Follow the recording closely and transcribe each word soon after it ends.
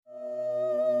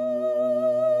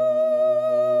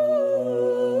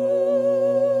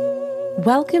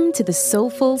Welcome to the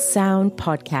Soulful Sound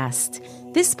Podcast.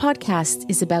 This podcast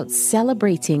is about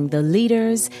celebrating the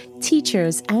leaders,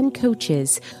 teachers, and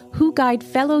coaches who guide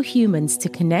fellow humans to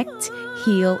connect,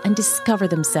 heal, and discover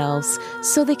themselves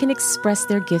so they can express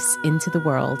their gifts into the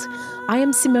world. I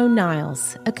am Simone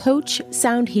Niles, a coach,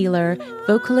 sound healer,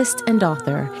 vocalist, and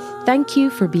author. Thank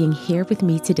you for being here with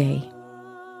me today.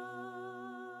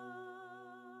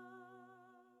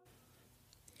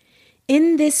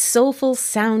 In this soulful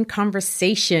sound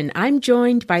conversation, I'm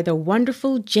joined by the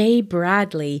wonderful Jay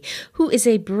Bradley, who is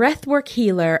a breathwork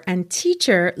healer and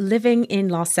teacher living in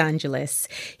Los Angeles.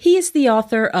 He is the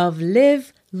author of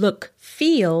Live, Look,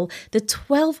 Feel, the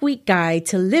 12-week guide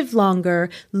to live longer,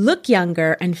 look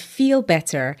younger, and feel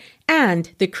better,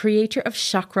 and the creator of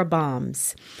Chakra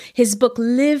Bombs. His book,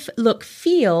 Live, Look,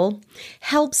 Feel,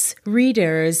 helps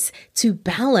readers to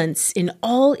balance in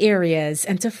all areas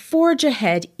and to forge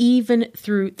ahead even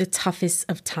through the toughest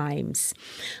of times.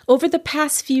 Over the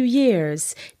past few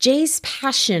years, Jay's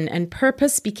passion and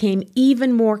purpose became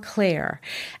even more clear.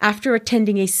 After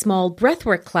attending a small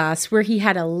breathwork class where he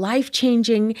had a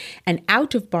life-changing and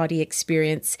out-of-body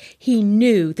experience, he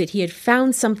knew that he had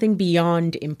found something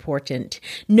beyond important,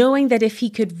 knowing that if he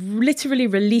could literally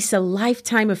release a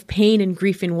lifetime of pain and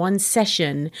grief in one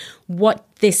session, what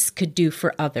this could do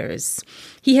for others.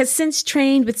 He has since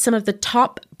trained with some of the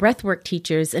top breathwork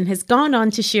teachers and has gone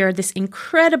on to share this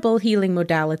incredible healing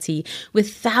modality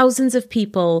with thousands of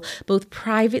people, both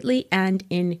privately and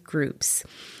in groups.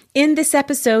 In this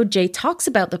episode, Jay talks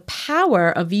about the power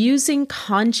of using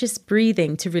conscious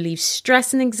breathing to relieve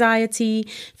stress and anxiety,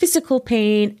 physical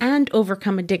pain, and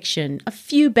overcome addiction, a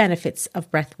few benefits of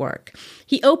breathwork.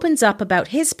 He opens up about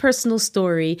his personal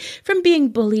story from being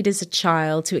bullied as a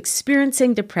child to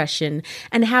experiencing depression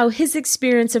and how his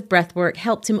experience of breathwork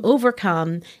helped him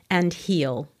overcome and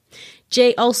heal.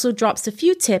 Jay also drops a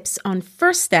few tips on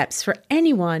first steps for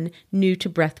anyone new to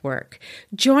breathwork.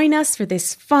 Join us for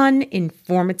this fun,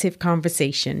 informative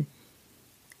conversation.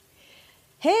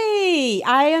 Hey,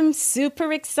 I am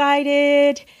super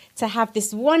excited to have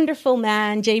this wonderful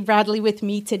man, Jay Bradley, with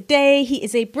me today. He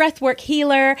is a breathwork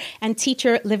healer and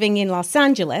teacher living in Los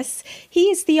Angeles. He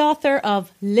is the author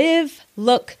of Live,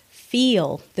 Look,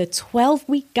 Feel, the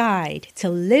 12-week guide to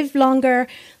live longer,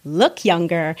 look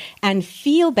younger, and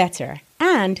feel better,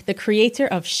 and the creator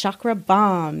of Chakra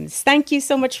Bombs. Thank you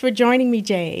so much for joining me,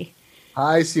 Jay.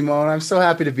 Hi, Simone. I'm so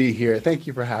happy to be here. Thank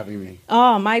you for having me.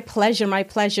 Oh, my pleasure, my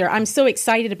pleasure. I'm so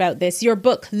excited about this. Your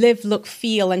book, Live, Look,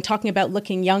 Feel, and talking about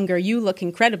looking younger, you look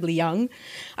incredibly young.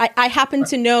 I happen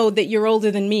to know that you're older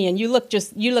than me, and you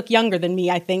look younger than me,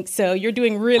 I think, so you're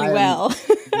doing really well.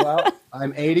 Well,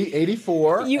 I'm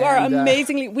 84. You are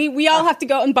amazingly... We all have to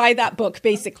go out and buy that book,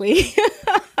 basically.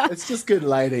 It's just good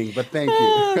lighting, but thank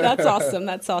you. That's awesome.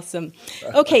 That's awesome.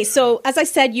 Okay, so as I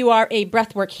said, you are a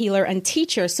breathwork healer and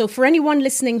teacher. So for anyone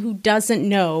listening who doesn't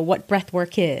know what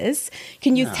breathwork is,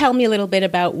 can you tell me a little bit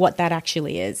about what that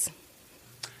actually is?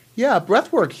 Yeah,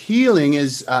 breathwork healing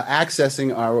is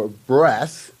accessing our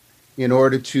breath in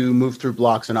order to move through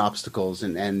blocks and obstacles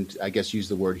and I guess use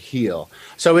the word heal.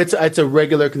 So it's a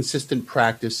regular, consistent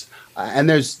practice. And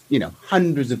there's,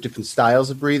 hundreds of different styles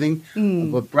of breathing.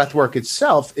 But breathwork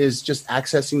itself is just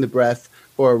accessing the breath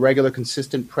for a regular,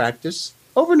 consistent practice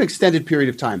over an extended period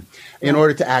of time in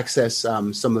order to access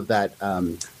some of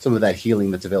that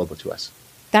healing that's available to us.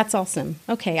 That's awesome.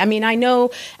 Okay. I mean, I know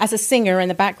as a singer in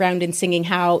the background in singing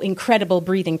how incredible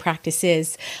breathing practice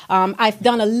is. I've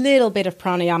done a little bit of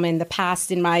pranayama in the past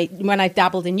when I've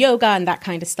dabbled in yoga and that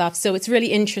kind of stuff. So it's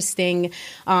really interesting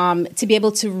to be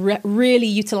able to really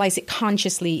utilize it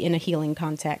consciously in a healing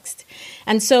context.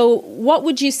 And so what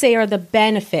would you say are the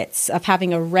benefits of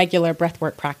having a regular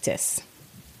breathwork practice?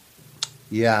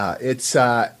 Yeah,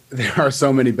 there are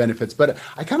so many benefits, but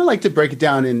I kind of like to break it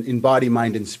down in body,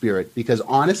 mind, and spirit, because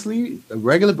honestly, a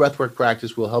regular breathwork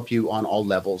practice will help you on all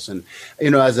levels. And,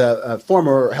 as a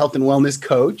former health and wellness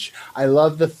coach, I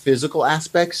love the physical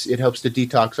aspects. It helps to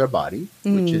detox our body,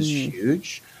 which is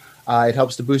huge. It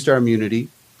helps to boost our immunity,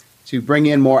 to bring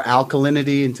in more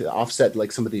alkalinity and to offset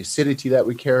like some of the acidity that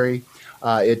we carry.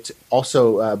 It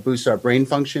also boosts our brain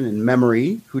function and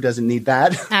memory. Who doesn't need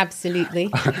that?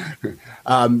 Absolutely.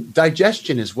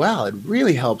 Digestion as well. It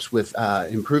really helps with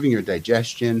improving your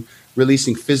digestion,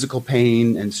 releasing physical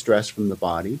pain and stress from the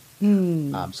body.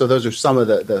 So those are some of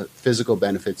the physical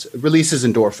benefits. It releases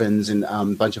endorphins and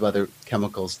a bunch of other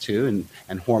chemicals too,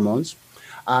 and hormones.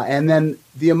 And then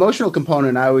the emotional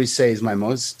component, I always say, is my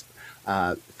most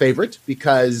favorite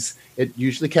because it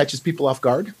usually catches people off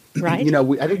guard. Right.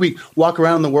 I think we walk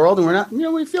around the world and we're not,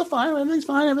 we feel fine. Everything's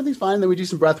fine. Then we do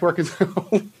some breath work and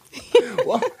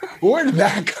well, Where did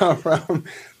that come from?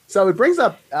 So it brings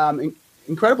up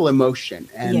incredible emotion.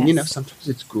 And, Yes. sometimes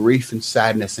it's grief and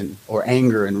sadness or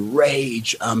anger and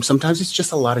rage. Sometimes it's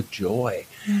just a lot of joy.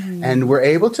 And we're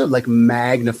able to like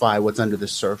magnify what's under the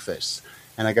surface.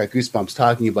 And I got goosebumps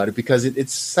talking about it because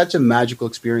it's such a magical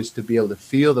experience to be able to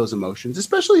feel those emotions,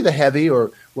 especially the heavy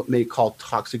or what may call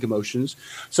toxic emotions,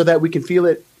 so that we can feel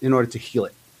it in order to heal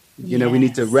it. We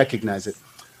need to Yes. recognize it.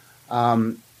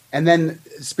 And then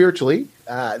spiritually,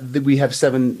 we have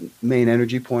 7 main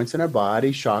energy points in our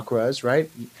body, chakras, right?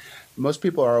 Most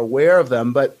people are aware of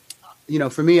them, but,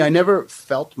 for me, I never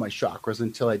felt my chakras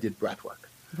until I did breath work.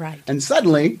 Right. And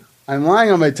suddenly, I'm lying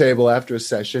on my table after a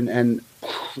session, and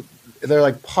they're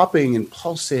like popping and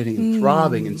pulsating and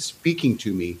throbbing and speaking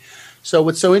to me. So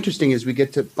what's so interesting is we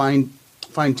get to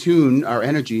fine-tune our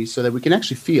energy so that we can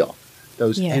actually feel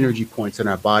those energy points in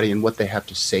our body and what they have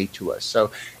to say to us.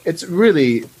 So it's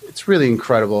really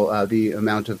incredible, the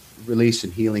amount of release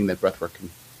and healing that breathwork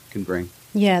can bring.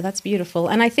 Yeah, that's beautiful.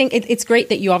 And I think it's great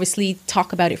that you obviously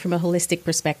talk about it from a holistic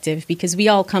perspective, because we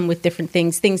all come with different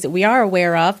things that we are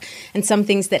aware of, and some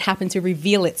things that happen to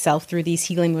reveal itself through these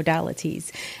healing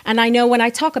modalities. And I know when I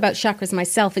talk about chakras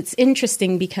myself, it's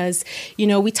interesting because,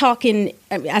 we talk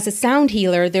as a sound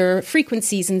healer, there are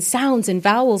frequencies and sounds and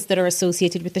vowels that are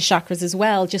associated with the chakras as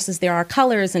well, just as there are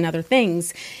colors and other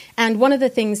things. And one of the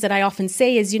things that I often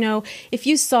say is, if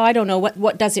you saw, I don't know,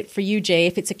 what does it for you, Jay,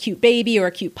 if it's a cute baby or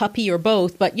a cute puppy or both,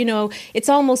 but, it's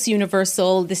almost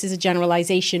universal. This is a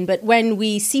generalization. But when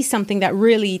we see something that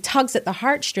really tugs at the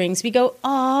heartstrings, we go,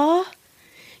 "Aw."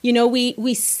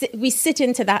 We sit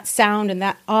into that sound and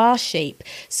that awe shape.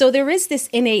 So there is this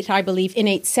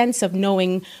innate sense of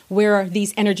knowing where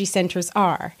these energy centers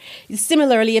are.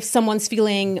 Similarly, if someone's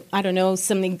feeling, I don't know,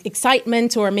 something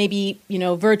excitement or maybe,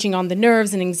 verging on the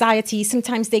nerves and anxiety,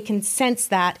 sometimes they can sense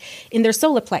that in their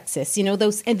solar plexus,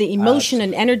 those and the emotion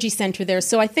and energy center there.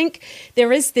 So I think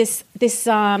there is this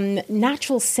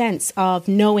natural sense of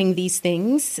knowing these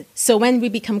things. So when we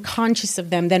become conscious of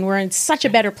them, then we're in such a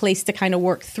better place to kind of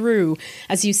work through,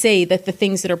 as you say, that the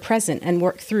things that are present and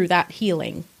work through that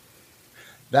healing.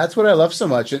 That's what I love so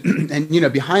much. And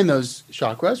behind those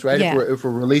chakras, right? Yeah. If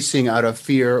we're releasing out of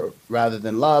fear rather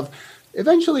than love,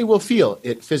 eventually we'll feel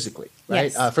it physically,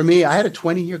 right? Yes. For me, I had a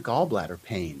 20-year gallbladder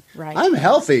pain. Right. I'm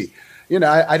healthy.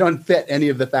 I don't fit any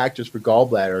of the factors for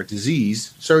gallbladder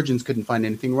disease. Surgeons couldn't find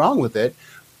anything wrong with it.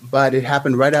 But it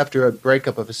happened right after a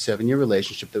breakup of a 7-year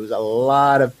relationship. There was a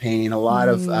lot of pain, a lot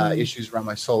of issues around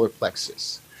my solar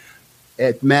plexus.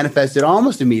 It manifested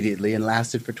almost immediately and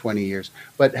lasted for 20 years,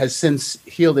 but has since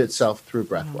healed itself through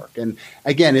breath work. And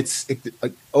again, it's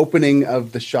like opening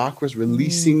of the chakras,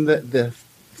 releasing the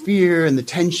fear and the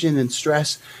tension and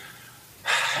stress,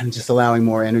 and just allowing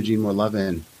more energy and more love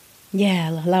in.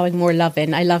 Yeah, allowing more love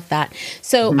in. I love that.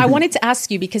 So I wanted to ask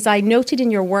you, because I noted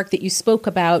in your work that you spoke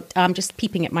about, just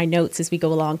peeping at my notes as we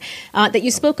go along, that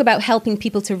you spoke about helping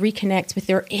people to reconnect with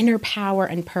their inner power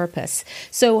and purpose.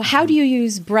 So how do you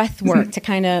use breath work to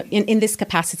kind of, in this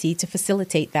capacity, to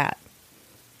facilitate that?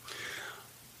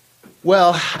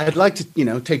 Well, I'd like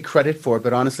to, take credit for it,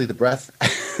 but honestly, the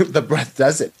breath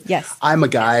does it. Yes. I'm a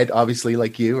guide, obviously,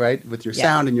 like you, right? With your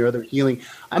sound and your other healing.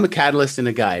 I'm a catalyst and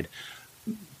a guide.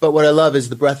 But what I love is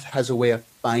the breath has a way of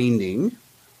finding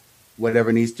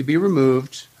whatever needs to be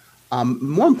removed.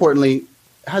 More importantly,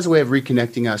 has a way of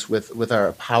reconnecting us with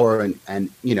our power and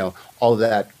all of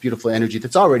that beautiful energy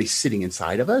that's already sitting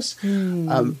inside of us.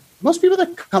 Most people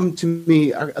that come to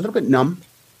me are a little bit numb.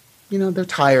 They're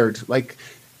tired. Like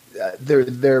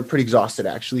they're pretty exhausted,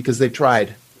 actually, because they've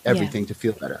tried everything to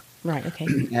feel better. Right. Okay.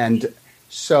 And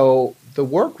so the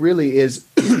work really is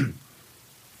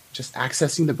just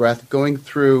accessing the breath, going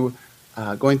through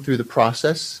the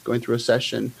process, going through a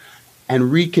session, and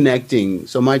reconnecting.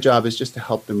 So my job is just to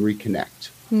help them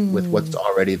reconnect with what's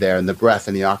already there. And the breath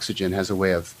and the oxygen has a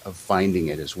way of finding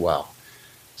it as well.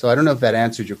 So I don't know if that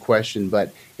answered your question,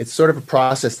 but it's sort of a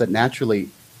process that naturally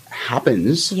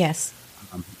happens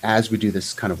as we do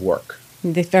this kind of work.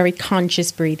 The very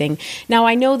conscious breathing. Now,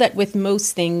 I know that with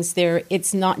most things,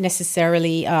 it's not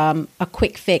necessarily a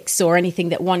quick fix or anything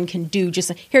that one can do.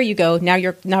 Just here you go. Now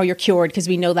you're cured, because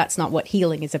we know that's not what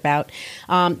healing is about.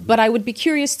 But I would be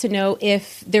curious to know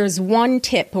if there's one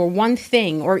tip or one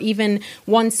thing or even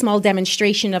one small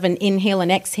demonstration of an inhale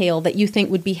and exhale that you think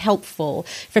would be helpful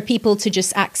for people to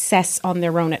just access on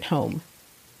their own at home.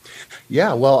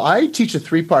 Yeah, well, I teach a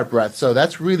 3-part breath, so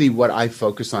that's really what I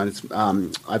focus on. It's,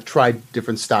 I've tried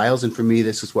different styles, and for me,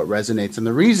 this is what resonates. And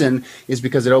the reason is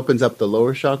because it opens up the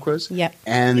lower chakras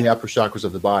and the upper chakras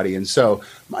of the body. And so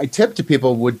my tip to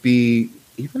people would be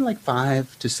even like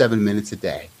 5 to 7 minutes a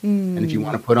day. And if you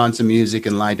want to put on some music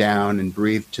and lie down and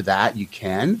breathe to that, you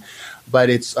can. But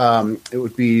it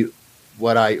would be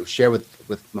what I share with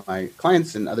my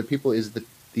clients and other people is the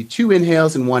 2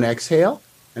 inhales and 1 exhale,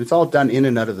 and it's all done in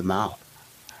and out of the mouth.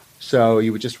 So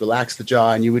you would just relax the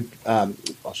jaw, and you would,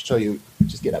 I'll show you,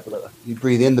 just get up a little. You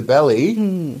breathe in the belly,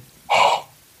 in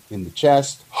the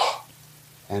chest,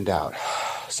 and out.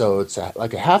 So it's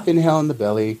like a half inhale in the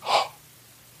belly,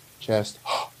 chest,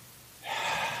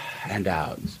 and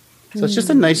out. So it's just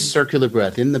a nice circular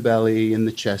breath in the belly, in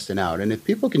the chest, and out. And if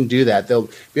people can do that, they'll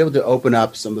be able to open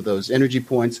up some of those energy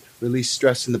points, release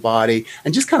stress in the body,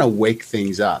 and just kind of wake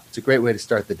things up. It's a great way to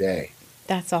start the day.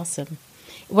 That's awesome.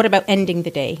 What about ending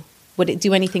the day? Would it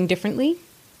do anything differently?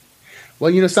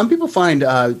 Well, some people find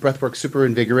breathwork super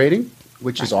invigorating,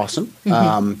 which is awesome. You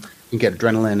can get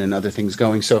adrenaline and other things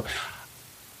going. So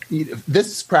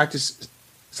this practice,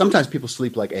 sometimes people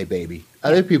sleep like a baby.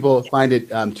 Other people find it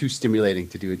too stimulating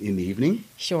to do it in the evening.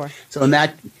 Sure. So in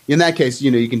that case,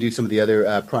 you can do some of the other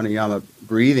pranayama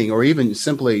breathing, or even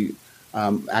simply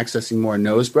accessing more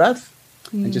nose breath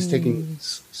and just taking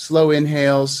slow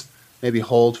inhales, maybe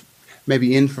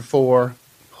in for 4,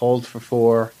 hold for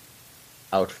 4,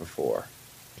 out for 4.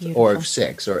 Beautiful. Or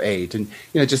 6 or 8. And,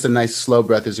 just a nice slow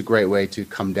breath is a great way to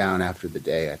come down after the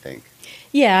day, I think.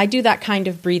 Yeah, I do that kind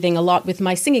of breathing a lot with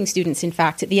my singing students. In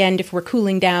fact, at the end, if we're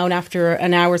cooling down after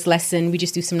an hour's lesson, we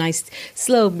just do some nice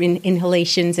slow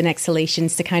inhalations and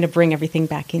exhalations to kind of bring everything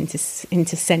back into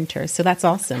center. So that's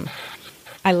awesome.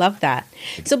 I love that.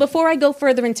 So before I go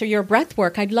further into your breath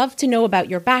work, I'd love to know about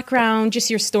your background, just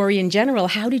your story in general.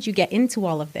 How did you get into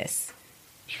all of this?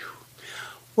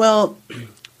 Well,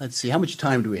 let's see. How much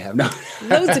time do we have now?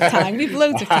 Loads of time. We've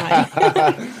loads of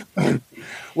time.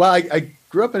 Well, I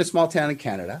grew up in a small town in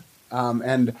Canada,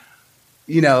 and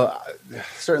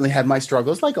certainly had my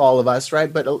struggles, like all of us,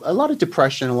 right? But a lot of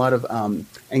depression, a lot of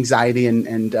anxiety,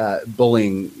 and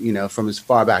bullying, from as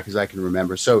far back as I can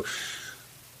remember. So,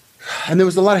 and there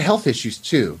was a lot of health issues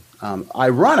too.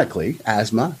 Ironically,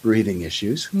 asthma, breathing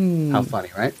issues. How funny,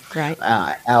 right? Right.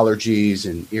 Allergies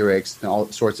and earaches and all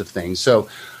sorts of things. So,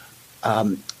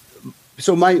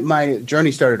 so my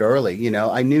journey started early.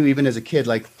 I knew even as a kid,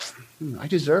 like, I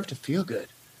deserve to feel good.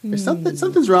 There's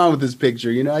something's wrong with this picture.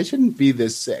 I shouldn't be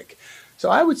this sick. So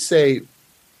I would say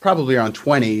probably around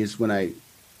 20 is when I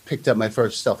picked up my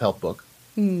first self-help book.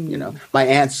 My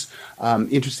aunts,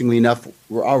 interestingly enough,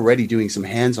 were already doing some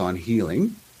hands-on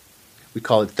healing. We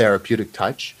call it therapeutic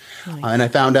touch. Nice. And I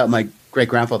found out my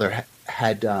great-grandfather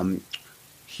had hands-on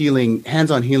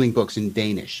healing books in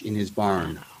Danish in his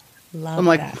barn. Love I'm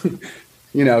like, that.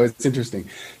 It's interesting.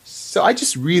 So I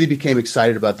just really became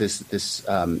excited about this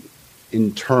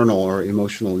internal or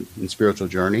emotional and spiritual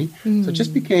journey. So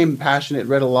just became passionate,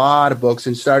 read a lot of books,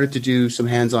 and started to do some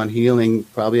hands-on healing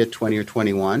probably at 20 or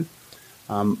 21.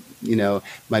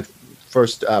 My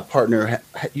first partner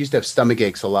used to have stomach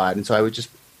aches a lot, and so I would just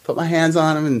put my hands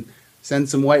on him and send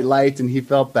some white light, and he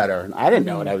felt better. And I didn't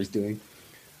know what I was doing,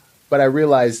 but I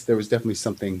realized there was definitely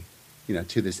something,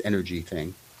 to this energy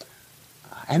thing.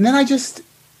 And then I just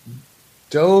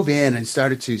dove in and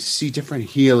started to see different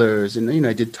healers. And,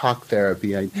 I did talk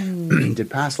therapy. I did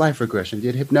past life regression,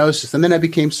 did hypnosis. And then I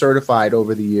became certified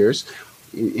over the years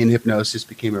in hypnosis,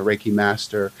 became a Reiki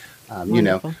master,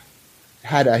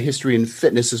 had a history in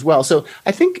fitness as well. So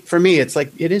I think for me, it's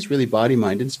like, it is really body,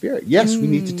 mind, and spirit. Yes, we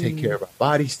need to take care of our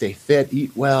body, stay fit,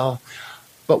 eat well.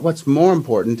 But what's more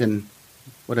important, and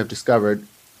what I've discovered,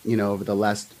 over the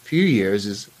last few years,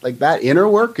 is like that inner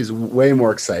work is way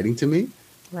more exciting to me.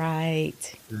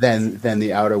 Right. Than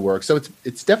the outer work. So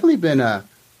it's definitely been a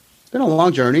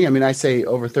long journey. I mean, I say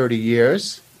over 30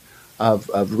 years of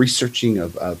researching,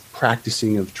 of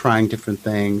practicing, of trying different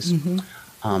things.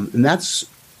 And that's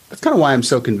kind of why I'm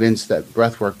so convinced that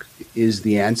breathwork is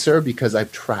the answer, because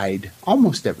I've tried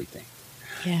almost everything.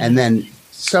 Yeah. And then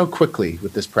so quickly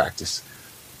with this practice,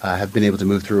 have been able to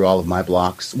move through all of my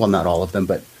blocks. Well, not all of them,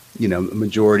 but, a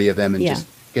majority of them, and just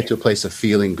get to a place of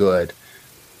feeling good.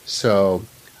 So,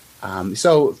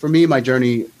 so for me, my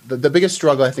journey, the biggest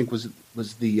struggle, I think, was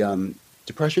the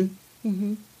depression.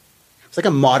 It's like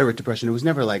a moderate depression. It was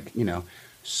never like,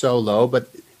 so low, but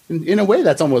in a way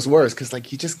that's almost worse, because like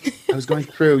I was going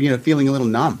through, feeling a little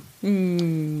numb.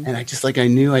 And I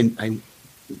knew I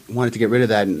wanted to get rid of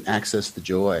that and access the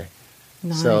joy.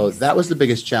 Nice. So that was the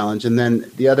biggest challenge. And then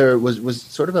the other was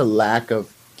sort of a lack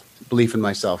of belief in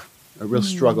myself, a real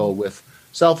struggle with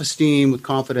self-esteem, with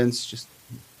confidence, just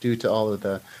due to all of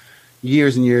the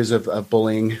years and years of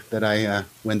bullying that I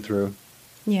went through.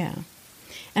 Yeah.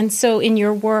 And so in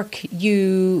your work,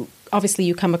 you obviously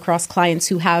you come across clients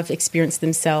who have experienced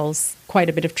themselves quite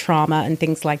a bit of trauma and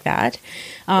things like that.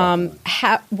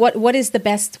 What is the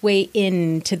best way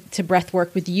to breath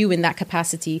work with you in that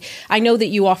capacity? I know that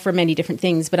you offer many different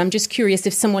things, but I'm just curious,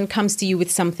 if someone comes to you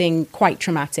with something quite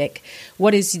traumatic,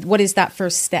 what is that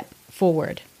first step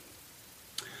forward?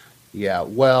 Yeah,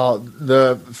 well,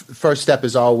 the first step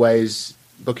is always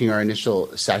booking our initial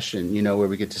session, where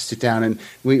we get to sit down and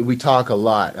we talk a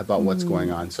lot about what's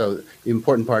going on. So the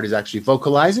important part is actually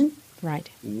vocalizing. Right.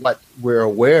 What we're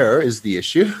aware is the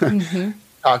issue.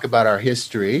 Talk about our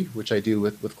history, which I do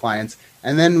with clients.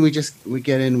 And then we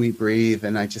get in, we breathe,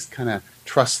 and I just kind of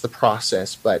trust the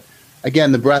process. But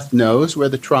again, the breath knows where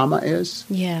the trauma is.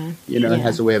 Yeah. It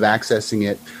has a way of accessing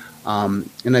it.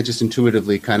 And I just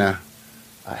intuitively kind of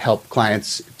help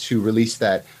clients to release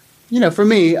that. For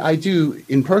me, I do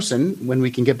in person when we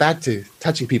can get back to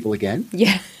touching people again.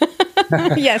 Yeah.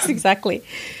 Yes, exactly.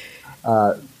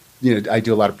 I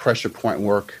do a lot of pressure point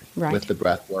work with the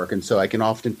breath work. And so I can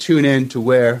often tune in to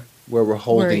where we're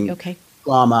holding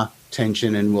trauma,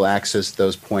 tension, and we'll access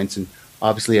those points. And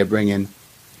obviously I bring in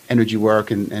energy work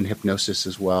and hypnosis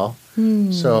as well.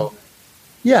 So,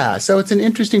 so it's an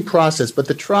interesting process. But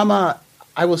the trauma,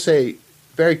 I will say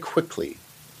very quickly,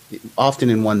 often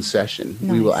in one session,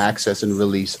 we will access and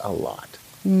release a lot.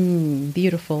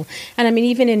 Beautiful. And I mean,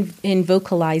 even in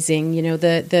vocalizing,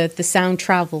 the sound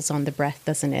travels on the breath,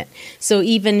 doesn't it? So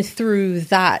even through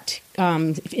that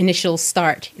initial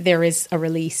start, there is a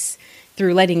release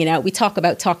through letting it out. We talk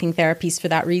about talking therapies for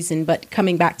that reason, but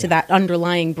coming back to that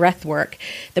underlying breath work,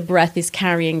 the breath is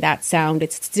carrying that sound.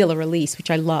 It's still a release,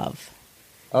 which I love.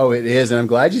 Oh, it is. And I'm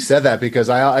glad you said that, because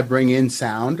I bring in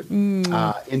sound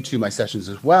into my sessions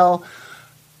as well.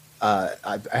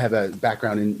 I have a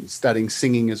background in studying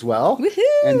singing as well. Woohoo!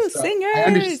 And so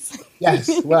singers!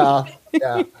 Yes, well,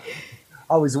 yeah.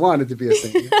 Always wanted to be a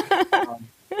singer.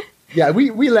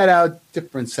 We let out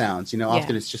different sounds.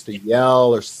 Often it's just a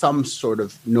yell or some sort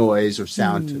of noise or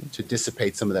sound to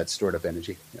dissipate some of that stored up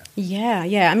energy.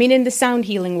 Yeah. I mean, in the sound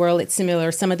healing world, it's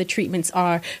similar. Some of the treatments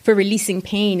are for releasing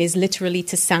pain is literally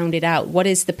to sound it out. What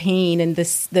is the pain and the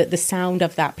sound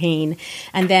of that pain?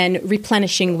 And then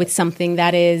replenishing with something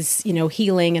that is,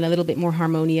 healing and a little bit more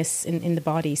harmonious in the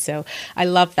body. So I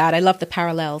love that. I love the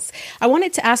parallels. I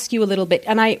wanted to ask you a little bit,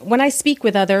 and when I speak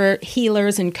with other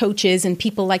healers and coaches and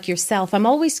people like yourself, I'm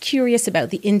always curious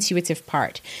about the intuitive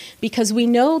part, because we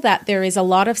know that there is a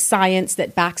lot of science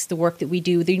that backs the work that we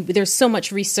do. There's so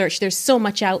much research, there's so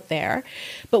much out there,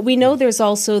 but we know there's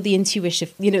also the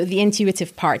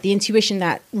intuitive part, the intuition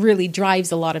that really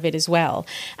drives a lot of it as well.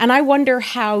 And I wonder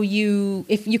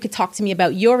if you could talk to me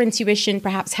about your intuition,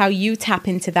 perhaps how you tap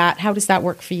into that. How does that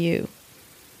work for you?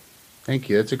 Thank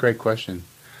you. That's a great question.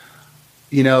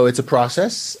 It's a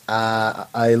process.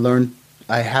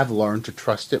 I have learned to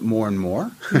trust it more and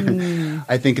more.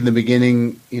 I think in the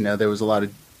beginning, there was a lot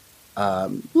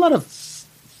of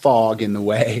fog in the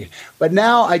way, but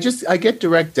now I get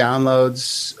direct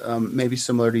downloads, maybe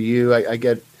similar to you.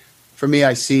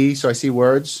 I see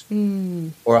words,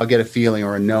 or I'll get a feeling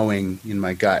or a knowing in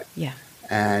my gut. Yeah.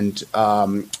 And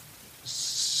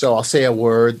so I'll say a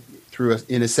word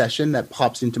in a session that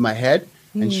pops into my head,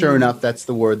 and sure enough, that's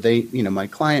the word my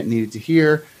client needed to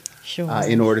hear. Sure,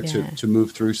 in order to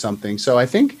move through something. So I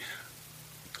think,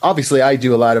 obviously, I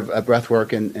do a lot of breath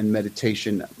work and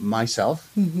meditation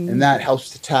myself, and that helps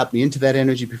to tap me into that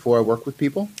energy before I work with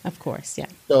people. Of course, yeah.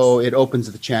 So it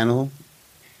opens the channel.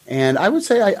 And I would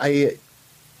say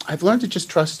I've learned to just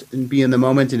trust and be in the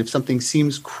moment, and if something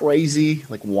seems crazy,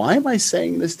 like, why am I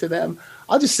saying this to them?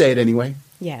 I'll just say it anyway.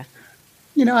 Yeah.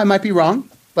 I might be wrong,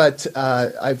 but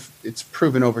it's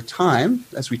proven over time,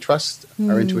 as we trust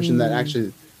our intuition, that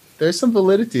actually there's some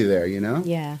validity there,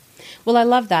 Yeah. Well, I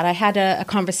love that. I had a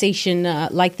conversation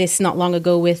like this not long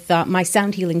ago with my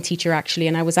sound healing teacher, actually,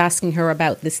 and I was asking her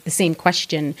about the same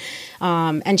question.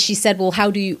 And she said, well,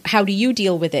 how do you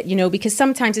deal with it? Because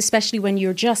sometimes, especially when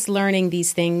you're just learning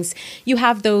these things, you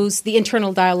have the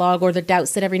internal dialogue or the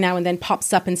doubts that every now and then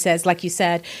pops up and says, like you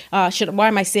said, why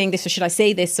am I saying this, or should I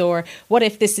say this, or what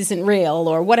if this isn't real,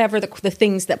 or whatever the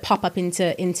things that pop up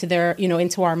into their,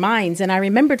 into our minds. And I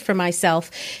remembered for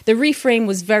myself, the reframe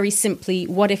was very simply,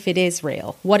 what if it is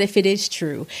real? What if it is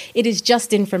true? It is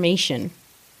just information.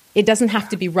 It doesn't have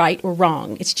to be right or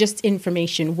wrong. It's just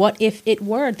information. What if it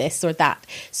were this or that?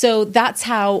 So that's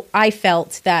how I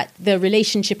felt that the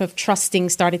relationship of trusting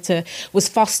was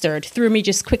fostered through me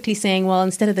just quickly saying, well,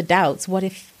 instead of the doubts, what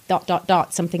if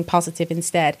something positive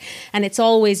instead. And it's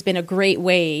always been a great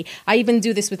way. I even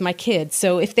do this with my kids.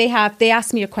 So if they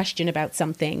ask me a question about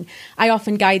something, I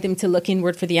often guide them to look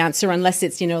inward for the answer, unless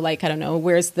it's, like, I don't know,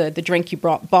 where's the drink you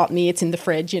bought me? It's in the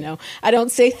fridge, I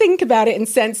don't say think about it and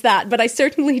sense that, but I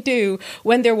certainly do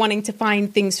when they're wanting to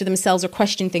find things for themselves or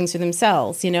question things for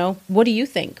themselves. What do you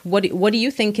think? What do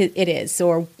you think it is?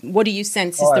 Or what do you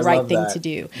sense is the right thing to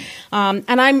do?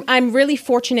 And I'm really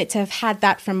fortunate to have had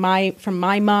that from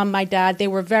my mom, my dad. They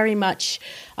were very much,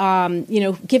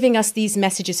 giving us these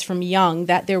messages from young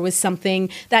that there was something,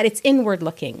 that it's inward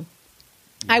looking.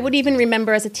 I would even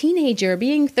remember as a teenager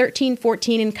being 13,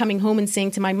 14 and coming home and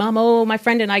saying to my mom, oh, my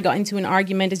friend and I got into an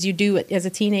argument, as you do as a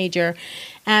teenager.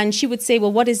 And she would say,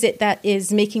 well, what is it that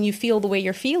is making you feel the way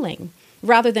you're feeling?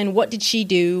 Rather than what did she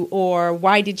do or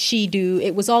why did she do?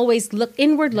 It was always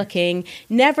inward looking,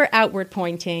 never outward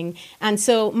pointing. And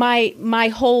so my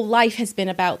whole life has been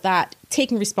about that,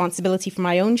 taking responsibility for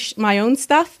my own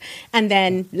stuff and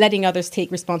then letting others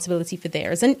take responsibility for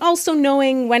theirs. And also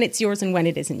knowing when it's yours and when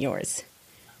it isn't yours.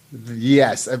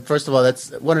 Yes. First of all,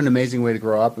 what an amazing way to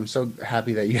grow up. I'm so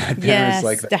happy that you had parents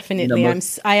like that. Yes, definitely.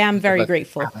 I am very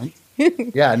grateful.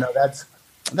 Yeah, no,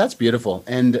 that's beautiful.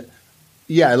 And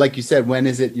yeah, like you said, when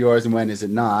is it yours and when is it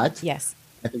not? Yes.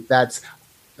 I think that's,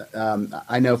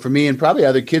 I know for me and probably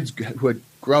other kids who had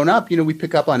grown up, we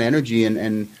pick up on energy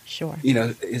and sure,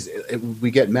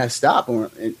 we get messed up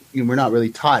and we're not really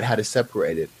taught how to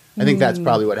separate it. I think that's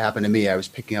probably what happened to me. I was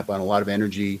picking up on a lot of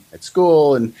energy at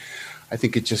school, and I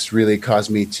think it just really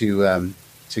caused me to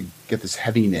get this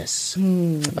heaviness.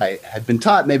 If I had been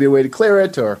taught maybe a way to clear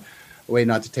it or a way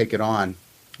not to take it on,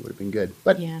 it would have been good.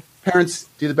 But yeah. Parents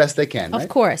do the best they can, right? Of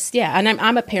course, yeah. And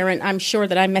I'm a parent. I'm sure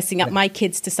that I'm messing up my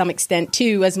kids to some extent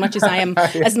too, as much as I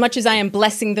am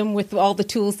blessing them with all the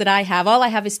tools that I have. All I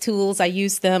have is tools. I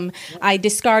use them. I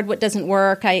discard what doesn't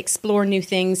work. I explore new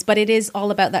things. But it is all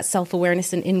about that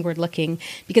self-awareness and inward looking.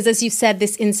 Because as you said,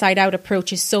 this inside-out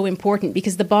approach is so important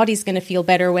because the body's going to feel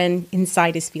better when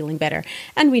inside is feeling better.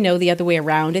 And we know the other way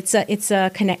around. It's a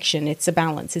connection. It's a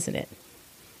balance, isn't it?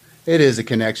 It is a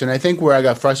connection. I think where I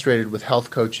got frustrated with health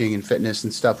coaching and fitness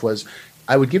and stuff was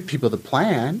I would give people the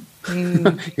plan.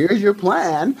 Here's your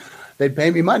plan. They'd pay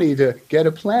me money to get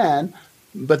a plan,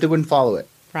 but they wouldn't follow it.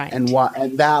 Right. And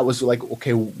that was like,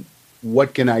 okay,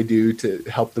 what can I do to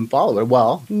help them follow it?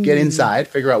 Well, get inside,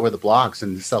 figure out where the blocks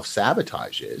and the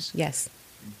self-sabotage is. Yes.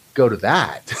 Go to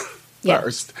that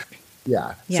first.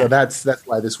 Yeah. So that's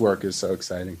why this work is so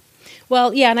exciting.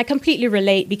 Well, yeah, and I completely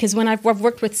relate because when I've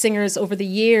worked with singers over the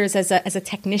years as a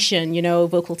technician,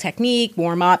 vocal technique,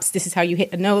 warm-ups, this is how you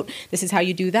hit a note, this is how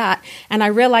you do that. And I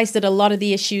realized that a lot of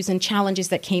the issues and challenges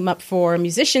that came up for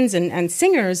musicians and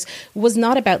singers was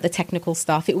not about the technical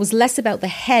stuff. It was less about the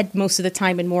head most of the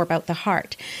time and more about the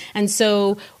heart. And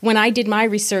so when I did my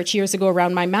research years ago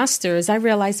around my master's, I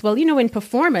realized, well, in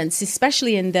performance,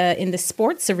 especially in the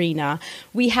sports arena,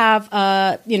 we have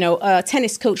a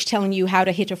tennis coach telling you how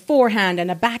to hit a forehand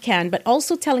and a backhand, but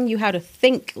also telling you how to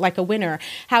think like a winner,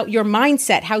 how your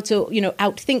mindset, how to,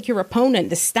 outthink your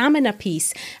opponent, the stamina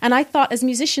piece. And I thought as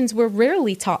musicians, we're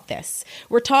rarely taught this.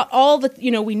 We're taught all the,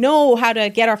 we know how to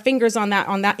get our fingers on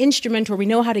that instrument, or we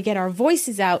know how to get our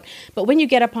voices out. But when you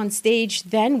get up on stage,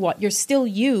 then what? You're still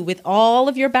you with all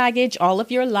of your baggage, all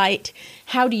of your light.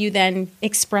 How do you then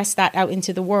express that out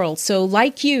into the world? So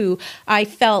like you, I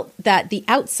felt that the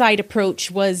outside approach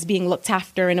was being looked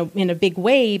after in a big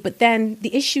way, but then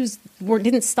the issues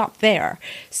didn't stop there.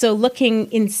 So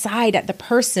looking inside at the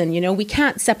person, we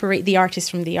can't separate the artist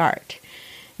from the art.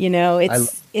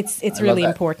 It's really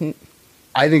important.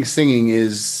 I think singing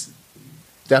is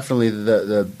definitely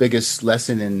the biggest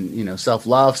lesson in,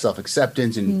 self-love,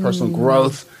 self-acceptance, and personal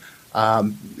growth.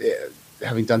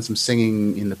 Having done some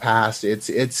singing in the past,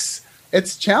 it's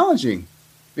challenging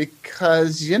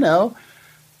because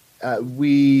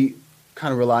we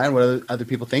kind of rely on what other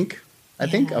people think. I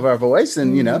think of our voice,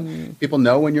 and people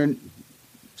know when you're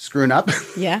screwing up.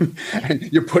 Yeah, and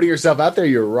you're putting yourself out there.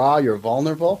 You're raw. You're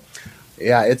vulnerable.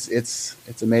 Yeah, it's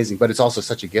amazing, but it's also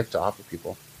such a gift to offer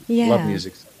people. Yeah, love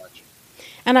music so much.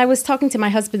 And I was talking to my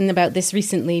husband about this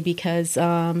recently because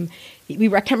I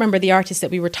can't remember the artist that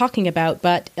we were talking about,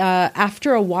 but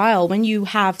after a while, when you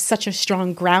have such a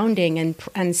strong grounding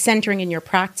and centering in your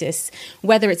practice,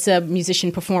 whether it's a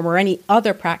musician, performer, or any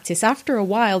other practice, after a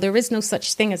while, there is no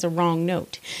such thing as a wrong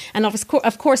note. And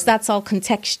of course, that's all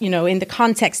context, in the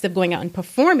context of going out and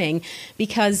performing,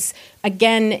 because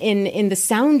again, in the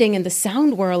sounding and the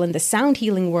sound world and the sound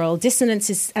healing world, dissonance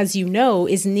is, as you know,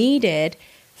 is needed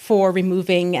for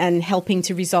removing and helping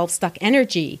to resolve stuck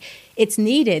energy. It's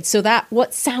needed. So that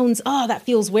what sounds, that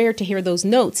feels weird to hear those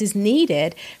notes, is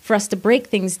needed for us to break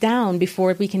things down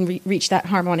before we can reach that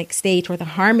harmonic state or the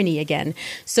harmony again.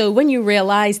 So when you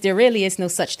realize there really is no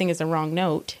such thing as a wrong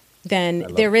note, then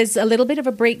there is a little bit of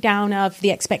a breakdown of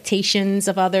the expectations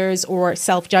of others or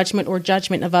self-judgment or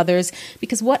judgment of others,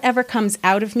 because whatever comes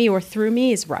out of me or through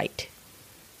me is right.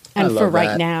 And for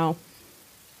right now.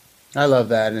 I love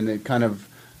that. And it kind of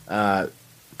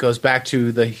goes back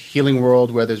to the healing world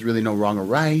where there's really no wrong or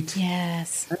right.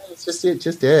 Yes. It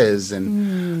just is.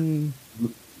 And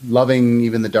loving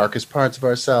even the darkest parts of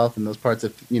ourselves and those parts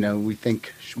that, we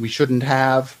think we shouldn't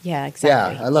have. Yeah,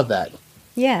 exactly. Yeah, I love that.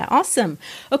 Yeah, awesome.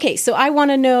 Okay, so I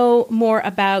want to know more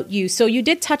about you. So you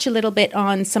did touch a little bit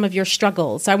on some of your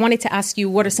struggles. I wanted to ask you,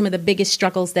 what are some of the biggest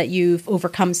struggles that you've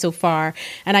overcome so far?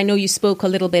 And I know you spoke a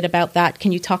little bit about that.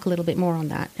 Can you talk a little bit more on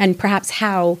that and perhaps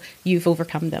how you've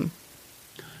overcome them?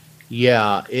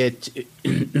 Yeah, it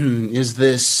is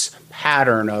this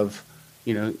pattern of,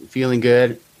 feeling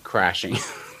good, crashing,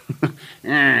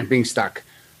 being stuck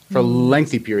for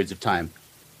lengthy periods of time.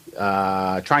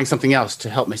 Trying something else to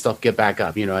help myself get back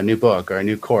up, a new book or a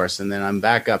new course, and then I'm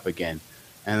back up again.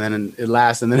 And then it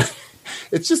lasts, and then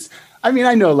it's just, I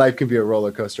know life can be a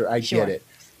roller coaster. I get it.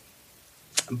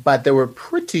 But there were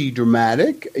pretty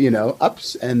dramatic,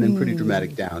 ups and then pretty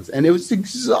dramatic downs. And it was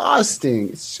exhausting.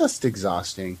 It's just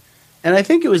exhausting. And I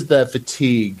think it was the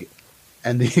fatigue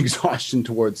and the exhaustion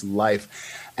towards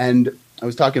life. And I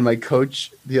was talking to my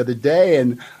coach the other day,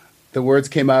 and the words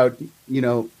came out,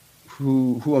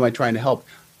 who am I trying to help?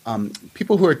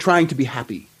 People who are trying to be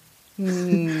happy.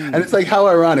 And it's like, how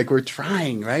ironic. We're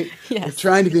trying, right? Yes. We're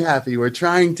trying to be happy. We're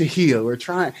trying to heal. We're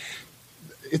trying.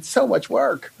 It's so much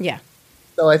work. Yeah.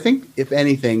 So I think, if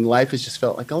anything, life has just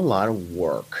felt like a lot of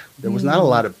work. There was not a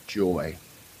lot of joy.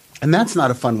 And that's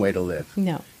not a fun way to live.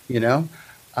 No.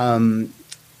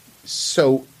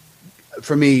 So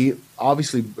for me,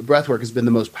 obviously, breathwork has been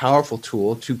the most powerful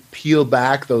tool to peel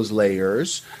back those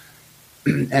layers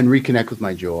and reconnect with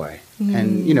my joy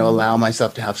and, allow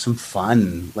myself to have some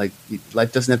fun. Like,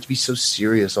 life doesn't have to be so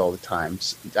serious all the time.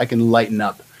 I can lighten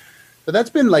up. But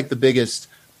that's been like the biggest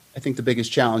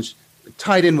challenge.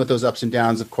 Tied in with those ups and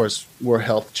downs, of course, were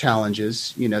health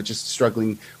challenges, just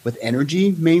struggling with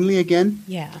energy mainly again.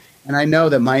 Yeah. And I know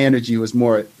that my energy was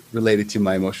more related to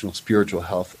my emotional, spiritual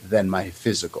health than my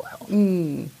physical health.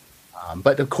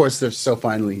 But of course, they're so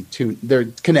finely tuned. They're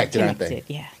connected, aren't they?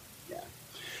 Yeah.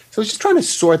 So I was just trying to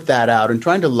sort that out and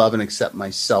trying to love and accept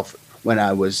myself when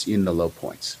I was in the low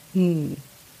points.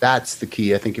 That's the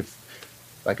key. I think if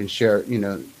I can share,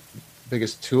 the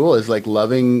biggest tool is like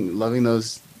loving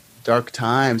those dark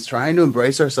times, trying to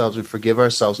embrace ourselves and forgive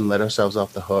ourselves and let ourselves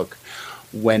off the hook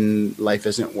when life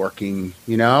isn't working,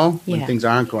 when things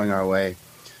aren't going our way.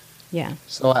 Yeah.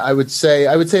 So I would say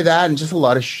that, and just a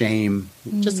lot of shame,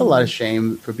 just a lot of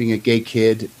shame for being a gay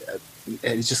kid.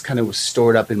 It just kind of was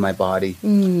stored up in my body.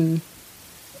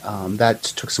 That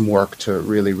took some work to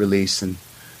really release and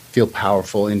feel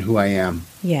powerful in who I am.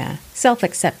 Yeah.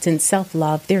 Self-acceptance,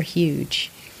 self-love, they're huge.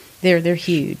 They're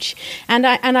huge. And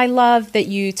I love that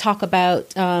you talk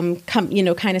about,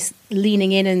 kind of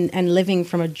leaning in and living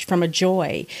from a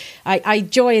joy.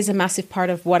 Joy is a massive part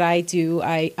of what I do.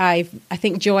 I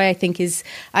think joy, is,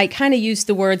 I kind of use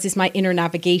the words as my inner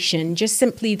navigation, just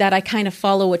simply that I kind of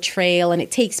follow a trail and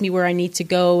it takes me where I need to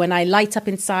go, and I light up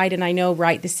inside and I know,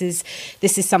 right, this is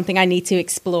something I need to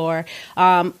explore.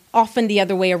 Often the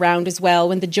other way around as well.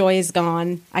 When the joy is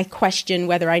gone, I question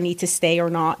whether I need to stay or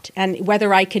not, and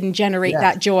whether I can generate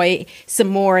that joy some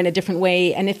more in a different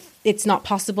way. And if it's not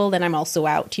possible, then I'm also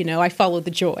out. I follow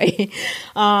the joy.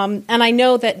 And I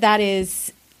know that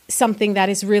is something that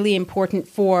is really important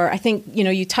for, I think,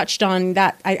 you touched on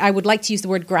that. I would like to use the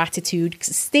word gratitude,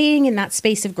 staying in that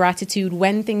space of gratitude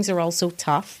when things are also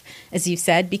tough, as you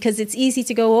said, because it's easy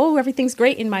to go, oh, everything's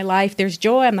great in my life. There's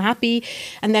joy. I'm happy.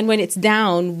 And then when it's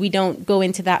down, we don't go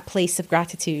into that place of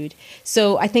gratitude.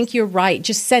 So I think you're right.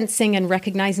 Just sensing and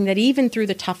recognizing that even through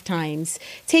the tough times,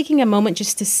 taking a moment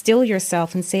just to still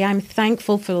yourself and say, I'm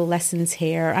thankful for the lessons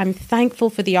here. I'm thankful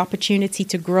for the opportunity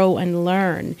to grow and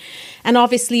learn. And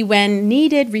obviously, when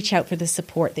needed, reach out for the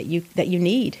support that you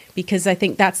need, because I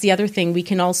think that's the other thing. We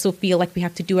can also feel like we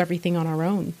have to do everything on our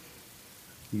own.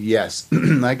 Yes,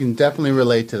 I can definitely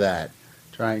relate to that.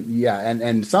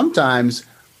 And sometimes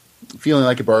feeling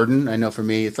like a burden. I know for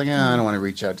me, it's like, I don't want to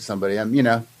reach out to somebody. I'm in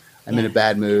a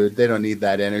bad mood. They don't need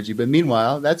that energy. But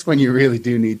meanwhile, that's when you really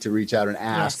do need to reach out and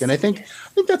ask. Yes. And I think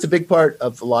that's a big part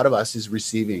of a lot of us is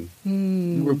receiving.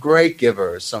 We're great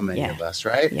givers, so many of us,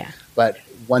 right? Yeah. But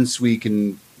once we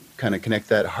can kind of connect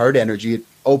that heart energy,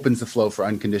 opens the flow for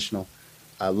unconditional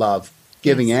love,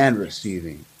 giving Yes. and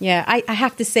receiving. Yeah, I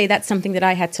have to say that's something that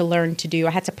I had to learn to do.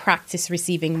 I had to practice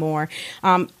receiving more.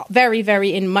 Very,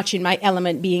 very much in my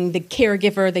element, being the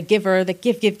caregiver, the giver, the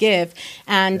give,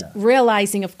 and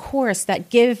realizing, of course, that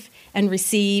give and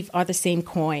receive are the same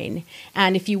coin.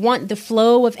 And if you want the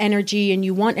flow of energy and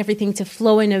you want everything to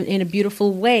flow in a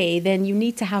beautiful way, then you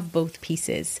need to have both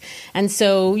pieces. And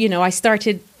so, I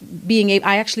started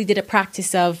I actually did a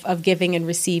practice of giving and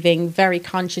receiving very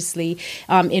consciously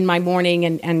in my morning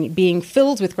and being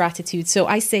filled with gratitude. So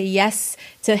I say yes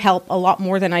to help a lot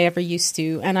more than I ever used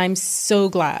to. And I'm so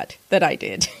glad that I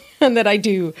did and that I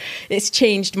do. It's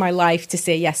changed my life to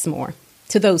say yes more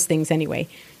to those things anyway.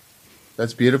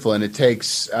 That's beautiful, and it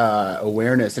takes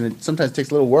awareness, and it sometimes takes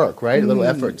a little work, right? A little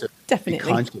effort to Definitely.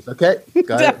 be conscious. Okay,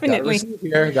 Definitely.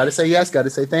 Got to say yes, got to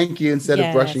say thank you instead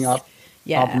of brushing off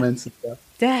compliments and stuff.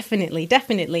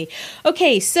 Definitely.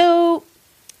 Okay, so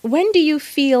when do you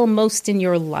feel most in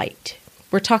your light?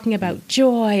 We're talking about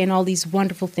joy and all these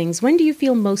wonderful things. When do you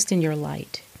feel most in your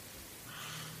light?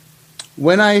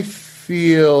 When I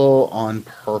feel on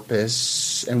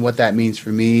purpose, and what that means for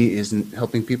me is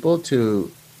helping people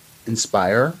to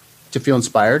feel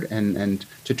inspired and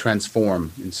to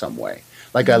transform in some way.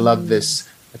 Like I love this.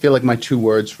 I feel like my two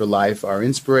words for life are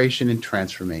inspiration and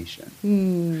transformation.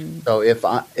 So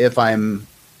if I'm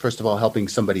first of all helping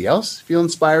somebody else feel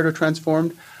inspired or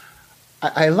transformed,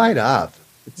 I light up.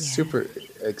 It's super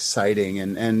exciting,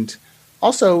 and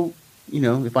also,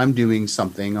 if I'm doing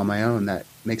something on my own that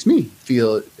makes me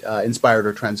feel inspired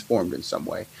or transformed in some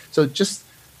way. So just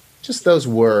those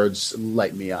words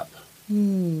light me up.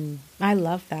 I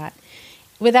love that.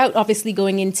 Without obviously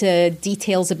going into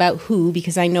details about who,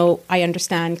 because I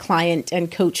understand client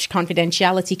and coach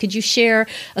confidentiality, could you share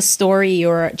a story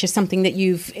or just something that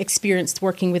you've experienced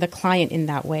working with a client in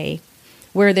that way,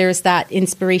 where there's that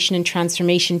inspiration and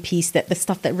transformation piece, that the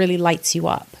stuff that really lights you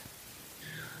up?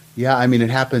 Yeah, I mean,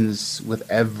 it happens with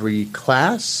every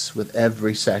class, with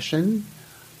every session,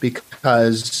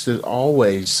 because there's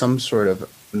always some sort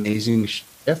of amazing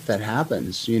shift that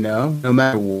happens, no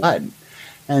matter what.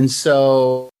 And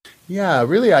so, yeah,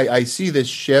 really, I see this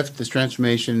shift, this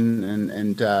transformation,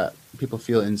 and people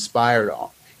feel inspired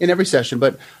in every session.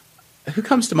 But who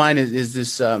comes to mind is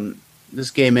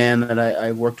this gay man that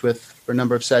I worked with for a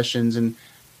number of sessions, and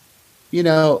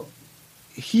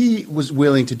he was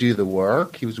willing to do the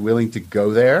work. He was willing to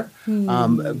go there,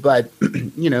 but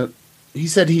he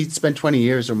said he'd spent 20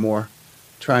 years or more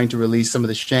trying to release some of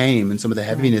the shame and some of the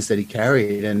heaviness that he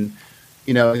carried, and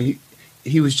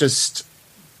he was just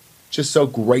so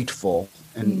grateful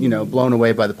and blown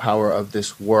away by the power of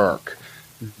this work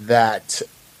that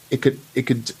it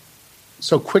could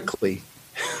so quickly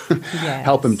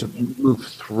help him to move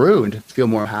through and to feel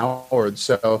more empowered.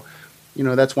 So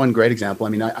that's one great example. I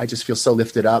mean, I just feel so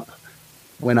lifted up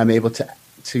when I'm able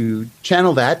to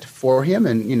channel that for him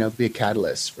and be a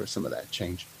catalyst for some of that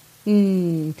change.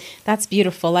 That's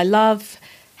beautiful. I love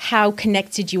how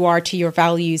connected you are to your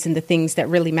values and the things that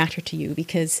really matter to you,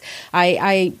 because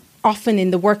I often in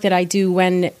the work that I do,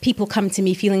 when people come to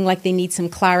me feeling like they need some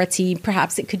clarity,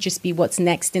 perhaps it could just be what's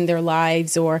next in their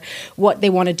lives or what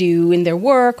they want to do in their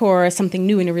work or something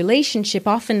new in a relationship.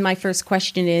 Often my first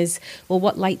question is, well,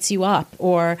 what lights you up,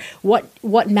 or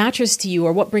what matters to you,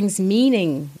 or what brings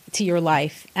meaning to your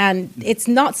life? And it's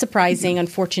not surprising,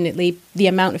 unfortunately, the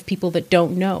amount of people that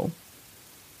don't know.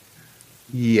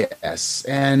 Yes.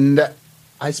 And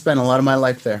I spent a lot of my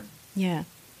life there. Yeah.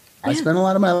 I spent a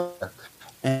lot of my life.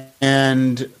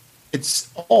 And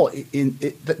it's all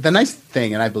the nice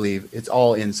thing, and I believe it's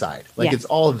all inside. Like it's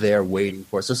all there waiting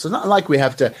for us. So it's not like we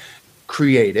have to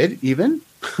create it even.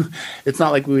 It's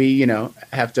not like we,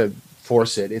 have to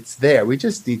force it. It's there. We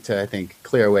just need to, I think,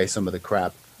 clear away some of the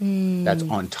crap that's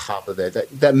on top of it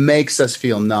that makes us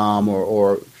feel numb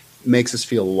or makes us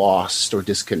feel lost or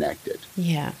disconnected.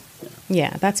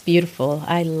 Yeah, that's beautiful.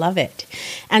 I love it.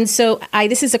 And so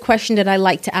this is a question that I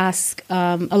like to ask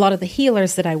a lot of the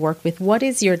healers that I work with. What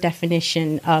is your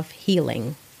definition of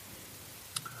healing?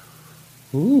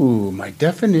 Ooh, my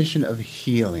definition of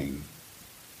healing.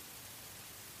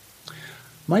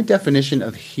 My definition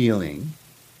of healing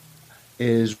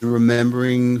is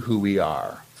remembering who we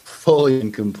are fully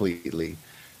and completely,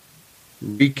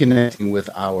 reconnecting with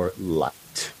our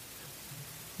light,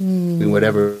 and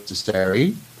whatever is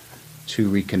necessary to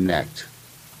reconnect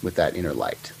with that inner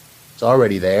light. It's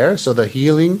already there. So the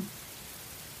healing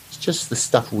is just the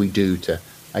stuff we do to,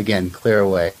 again, clear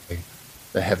away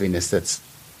the heaviness that's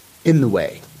in the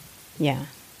way. Yeah,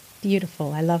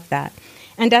 beautiful. I love that.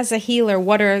 And as a healer,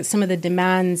 what are some of the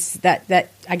demands that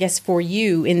I guess for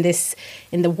you in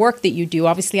the work that you do?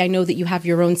 Obviously, I know that you have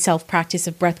your own self-practice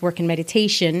of breath work and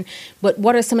meditation, but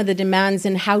what are some of the demands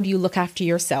and how do you look after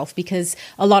yourself? Because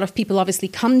a lot of people obviously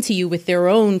come to you with their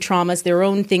own traumas, their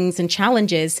own things and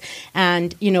challenges.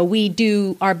 And, we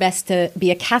do our best to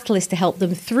be a catalyst to help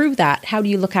them through that. How do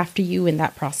you look after you in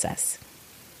that process?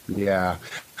 Yeah.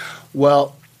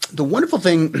 Well, the wonderful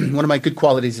thing, one of my good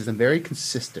qualities is I'm very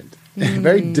consistent,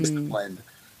 very disciplined,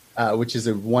 which is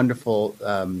a wonderful,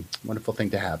 wonderful thing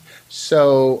to have.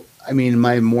 So, I mean,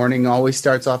 my morning always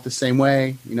starts off the same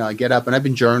way. I get up and I've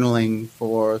been journaling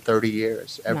for 30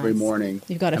 years every morning.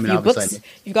 You've got a few books.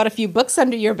 You've got a few books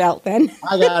under your belt then.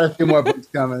 I got a few more books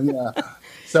coming. Yeah.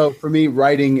 So for me,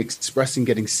 writing, expressing,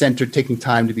 getting centered, taking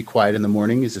time to be quiet in the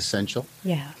morning is essential.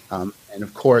 Yeah. And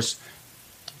of course,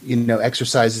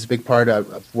 exercise is a big part.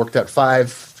 I've worked out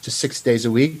 5 to 6 days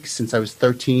a week since I was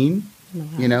 13,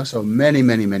 so many,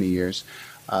 many, many years.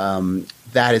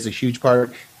 That is a huge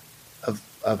part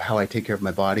of how I take care of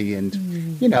my body. And,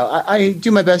 I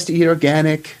do my best to eat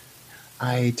organic.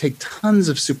 I take tons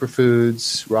of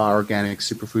superfoods, raw organic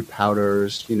superfood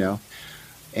powders,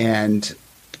 and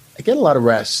I get a lot of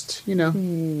rest, I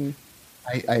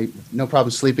no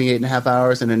problem sleeping 8.5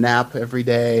 hours and a nap every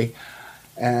day.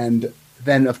 And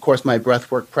then, of course, my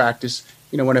breathwork practice,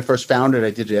 when I first found it, I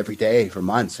did it every day for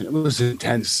months, and it was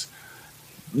intense.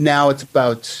 Now it's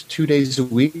about 2 days a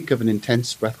week of an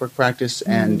intense breathwork practice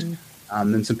and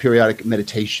then some periodic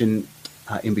meditation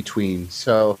in between.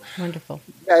 So wonderful.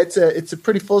 Yeah, it's a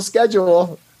pretty full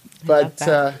schedule, but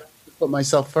put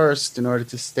myself first in order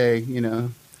to stay,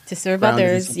 to serve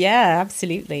others. Yeah,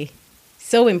 absolutely.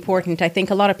 So important. I think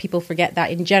a lot of people forget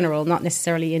that in general, not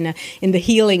necessarily in the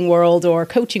healing world or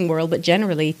coaching world, but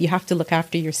generally you have to look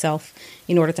after yourself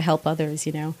in order to help others.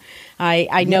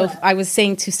 I know I was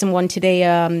saying to someone today,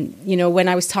 when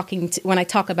I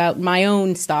talk about my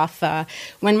own stuff,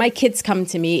 when my kids come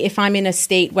to me, if I'm in a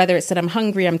state, whether it's that I'm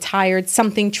hungry, I'm tired,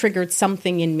 something triggered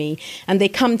something in me, and they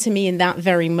come to me in that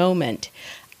very moment,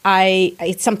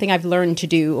 it's something I've learned to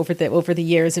do over the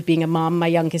years of being a mom. My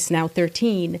youngest now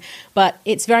 13, but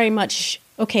it's very much,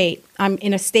 okay, I'm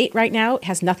in a state right now. It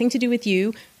has nothing to do with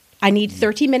you. I need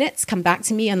 30 minutes. Come back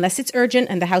to me unless it's urgent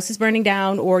and the house is burning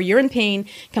down or you're in pain.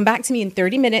 Come back to me in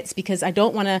 30 minutes because I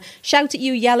don't want to shout at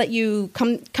you, yell at you,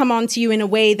 come on to you in a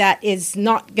way that is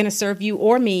not going to serve you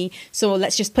or me. So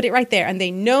let's just put it right there. And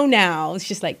they know now. It's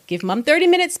just like, give mom 30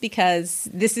 minutes because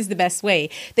this is the best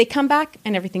way. They come back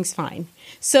and everything's fine.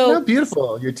 So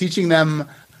beautiful. You're teaching them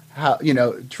how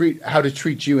to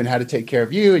treat you and how to take care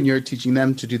of you, and you're teaching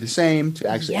them to do the same, to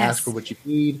actually ask for what you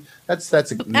need. That's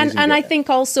amazing. And I think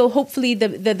also hopefully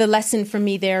the lesson for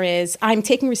me there is I'm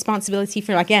taking responsibility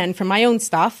for my own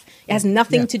stuff. It has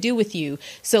nothing to do with you.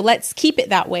 So let's keep it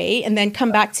that way and then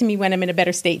come back to me when I'm in a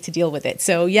better state to deal with it.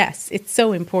 So yes, it's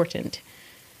so important.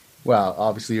 Well,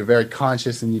 obviously you're very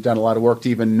conscious and you've done a lot of work to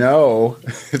even know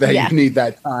that you need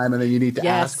that time and then you need to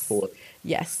ask for it.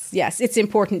 Yes, it's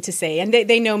important to say. And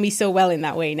they know me so well in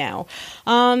that way now.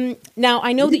 Now,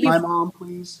 I know that you... my mom,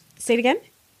 please? Say it again?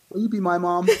 Will you be my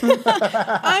mom?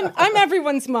 I'm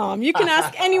everyone's mom. You can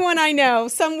ask anyone I know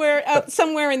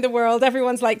somewhere in the world.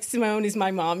 Everyone's like, Simone is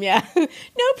my mom. Yeah,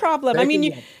 no problem. I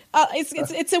mean,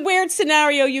 it's a weird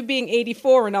scenario, you being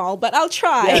 84 and all, but I'll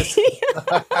try. Yes.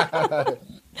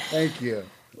 Thank you.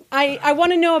 I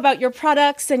want to know about your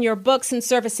products and your books and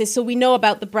services so we know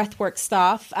about the breathwork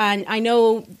stuff. And I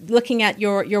know looking at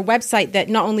your website that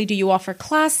not only do you offer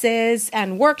classes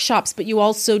and workshops, but you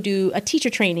also do a teacher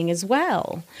training as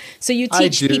well. So you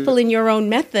teach people in your own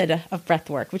method of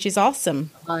breathwork, which is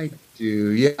awesome. I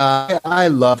do. Yeah, I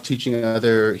love teaching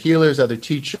other healers, other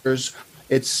teachers.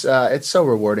 It's so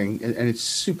rewarding and it's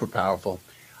super powerful.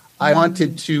 I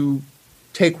wanted to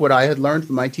take what I had learned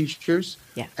from my teachers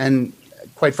and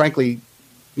quite frankly,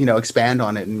 expand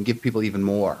on it and give people even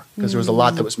more because there was a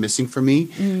lot that was missing for me.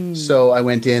 So I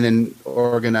went in and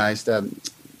organized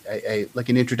like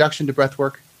an introduction to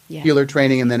breathwork, healer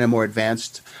training, and then a more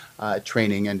advanced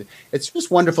training. And it's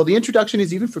just wonderful. The introduction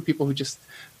is even for people who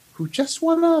just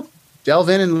want to delve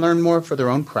in and learn more for their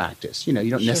own practice. You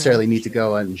don't necessarily need to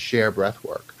go and share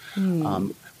breathwork.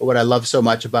 But what I love so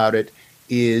much about it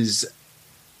is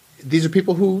these are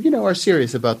people who, are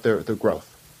serious about their growth.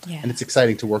 Yeah. And it's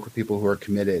exciting to work with people who are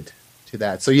committed to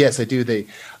that. So yes, I do.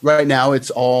 Right now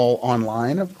it's all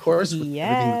online, of course, with everything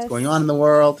that's going on in the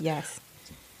world. Yes.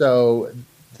 So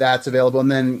that's available.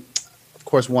 And then, of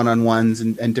course, one-on-ones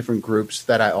and different groups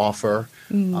that I offer.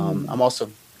 I'm also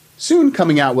soon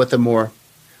coming out with a more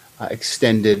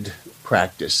extended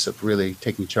practice of really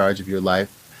taking charge of your life.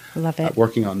 Love it.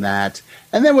 Working on that.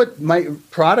 And then what my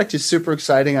product is super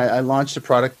exciting. I launched a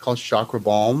product called Chakra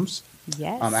Balms.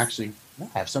 Yes. Actually,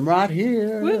 I have some right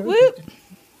here. Whoop, whoop.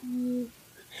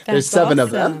 There's That's 7 awesome.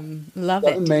 of them. Love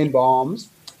 7 it. main balms.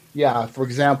 Yeah, for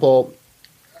example,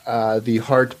 the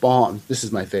Heart Balm. This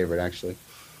is my favorite, actually. It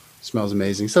smells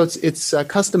amazing. So it's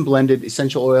custom blended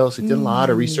essential oils. I did a lot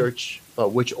of research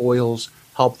about which oils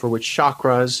help for which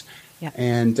chakras. Yeah.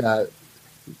 And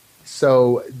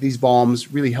so these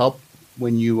balms really help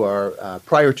when you are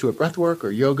prior to a breath work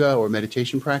or yoga or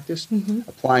meditation practice,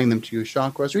 applying them to your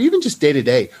chakras, or even just day to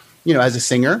day. You know, as a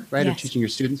singer, right, Yes. or teaching your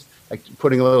students, like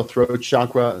putting a little throat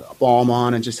chakra balm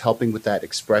on and just helping with that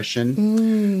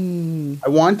expression. I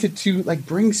wanted to like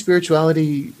bring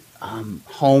spirituality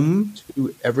home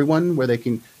to everyone, where they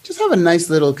can just have a nice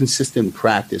little consistent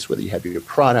practice, whether you have your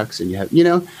products and you have, you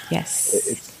know, Yes.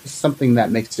 it's something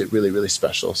that makes it really, really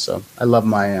special. So I love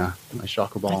my my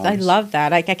chakra balms. I love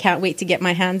that. I can't wait to get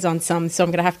my hands on some. So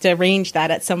I'm going to have to arrange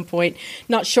that at some point.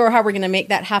 Not sure how we're going to make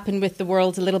that happen with the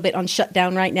world a little bit on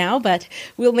shutdown right now, but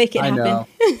we'll make it happen. I know.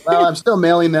 Well, I'm still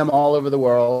mailing them all over the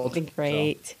world.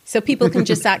 Great. So people can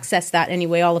just access that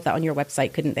anyway, all of that on your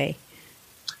website, couldn't they?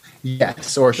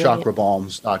 Yes, or Brilliant.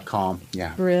 chakrabalms.com.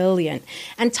 Yeah. Brilliant.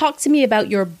 And talk to me about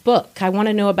your book. I want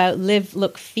to know about Live,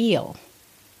 Look, Feel.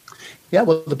 Yeah,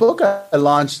 well, the book I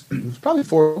launched was probably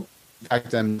 4. In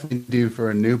fact, I'm due for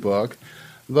a new book.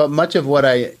 But much of what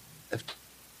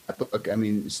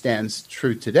stands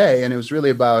true today. And it was really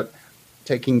about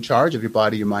taking charge of your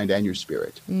body, your mind, and your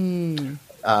spirit.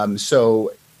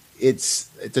 So it's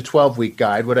a 12-week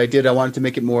guide. What I did, I wanted to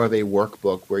make it more of a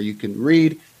workbook where you can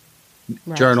read,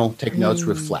 journal, take notes,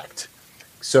 reflect.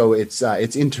 So it's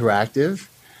interactive.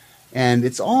 And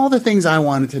it's all the things I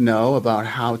wanted to know about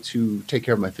how to take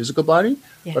care of my physical body,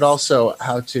 but also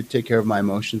how to take care of my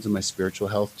emotions and my spiritual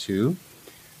health too.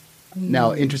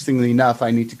 Now, interestingly enough,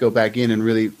 I need to go back in and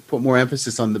really put more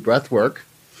emphasis on the breath work.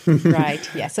 Right.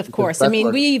 Yes, of course. I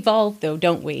mean, we evolve though,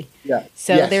 don't we? Yeah.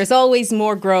 So there's always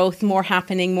more growth, more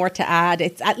happening, more to add.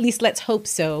 It's at least let's hope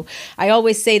so. I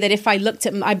always say that if I looked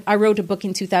at, I wrote a book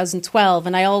in 2012,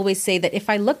 and I always say that if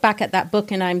I look back at that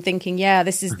book and I'm thinking, yeah,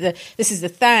 this is the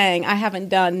thing, I haven't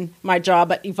done my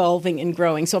job at evolving and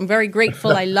growing. So I'm very grateful.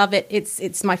 I love it.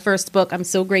 It's my first book. I'm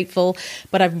so grateful,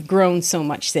 but I've grown so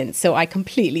much since. So I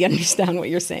completely understand what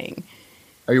you're saying.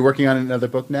 Are you working on another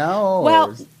book now?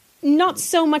 Well, not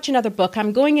so much another book.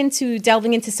 I'm delving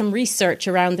into some research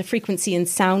around the frequency and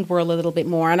sound world a little bit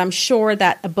more, and I'm sure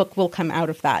that a book will come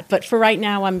out of that. But for right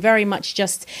now, I'm very much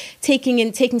just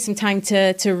taking some time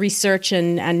to research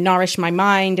and nourish my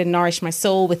mind and nourish my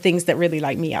soul with things that really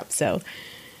light me up. So,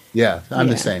 yeah, I'm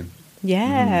the same.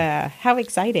 Yeah, how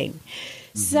exciting.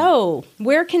 So,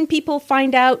 where can people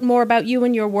find out more about you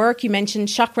and your work? You mentioned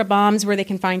Chakra Balms, where they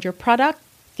can find your product.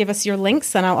 Give us your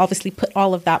links, and I'll obviously put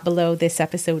all of that below this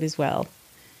episode as well.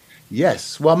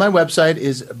 Yes. Well, my website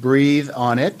is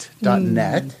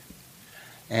breatheonit.net.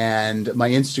 And my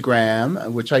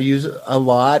Instagram, which I use a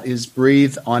lot, is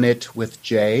Breathe On It with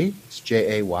J. It's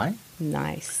Jay.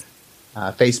 Nice.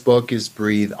 Facebook is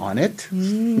Breathe On It.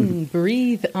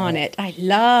 Breathe On It. I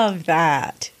love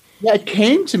that. Yeah, it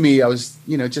came to me. I was,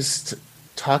 just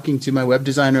talking to my web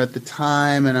designer at the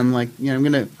time, and I'm like,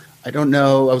 I don't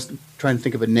know. I was trying to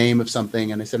think of a name of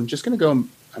something, and I said, I'm going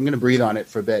to breathe on it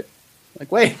for a bit.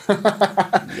 Like, wait.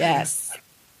 Yes.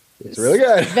 It's really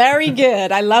good. Very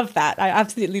good. I love that. I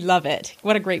absolutely love it.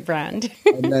 What a great brand.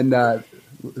 And then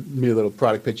me a little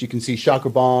product pitch. You can see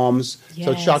Chakra Balms. Yes.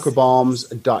 So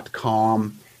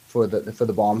chakrabalms.com for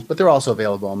the balms, but they're also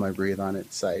available on my Breathe On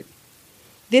It site.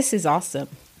 This is awesome.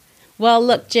 Well,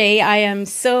 look, Jay, I am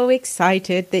so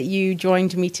excited that you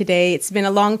joined me today. It's been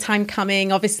a long time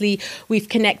coming. Obviously, we've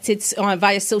connected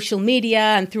via social media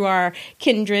and through our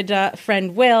kindred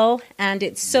friend, Will. And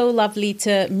it's so lovely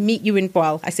to meet you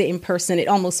I say in person. It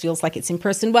almost feels like it's in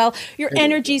person. Well, your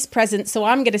energy's present, so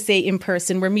I'm going to say in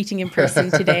person. We're meeting in person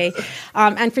today.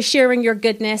 And for sharing your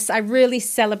goodness. I really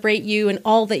celebrate you and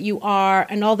all that you are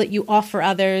and all that you offer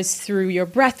others through your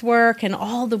breath work and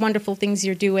all the wonderful things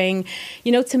you're doing,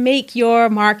 to make your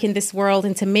mark in this world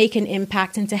and to make an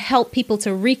impact and to help people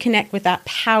to reconnect with that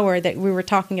power that we were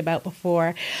talking about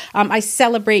before. I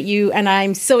celebrate you, and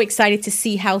I'm so excited to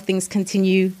see how things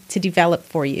continue to develop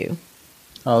for you.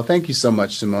 Oh, thank you so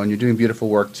much, Simone. You're doing beautiful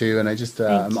work too, and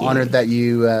I'm honored that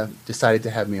you decided to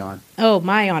have me on. Oh,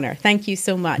 my honor. Thank you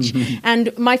so much.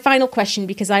 And my final question,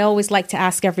 because I always like to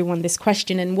ask everyone this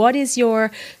question, and what is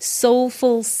your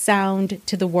soulful sound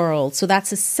to the world? So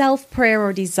that's a self-prayer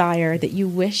or desire that you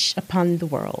wish upon the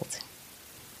world.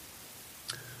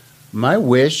 My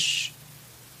wish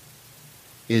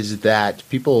is that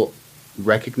people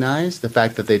recognize the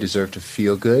fact that they deserve to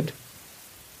feel good,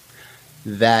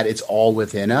 that it's all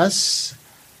within us,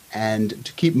 and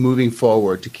to keep moving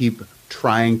forward, to keep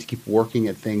trying, to keep working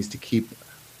at things, to keep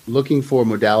looking for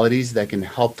modalities that can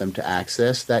help them to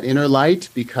access that inner light,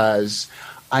 because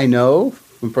I know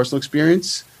from personal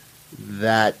experience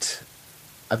that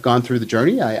I've gone through the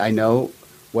journey. I know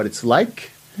what it's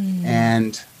like,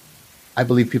 and I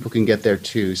believe people can get there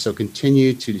too. So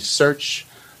continue to search,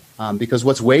 because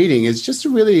what's waiting is just a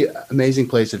really amazing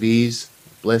place of ease,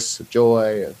 bliss, of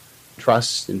joy, of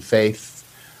trust and faith,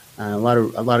 a lot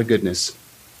of goodness.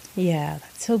 Yeah,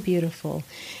 that's so beautiful.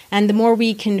 And the more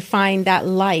we can find that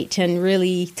light and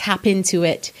really tap into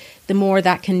it, the more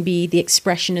that can be the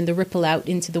expression and the ripple out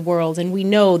into the world. And we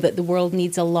know that the world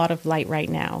needs a lot of light right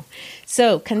now.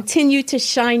 So continue to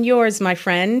shine yours, my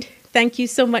friend. Thank you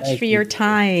so much for your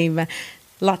time.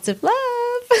 Lots of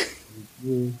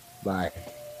love. Bye.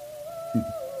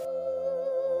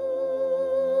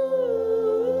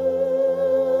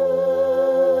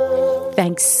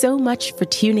 Thanks so much for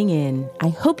tuning in. I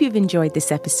hope you've enjoyed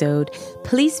this episode.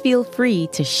 Please feel free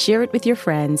to share it with your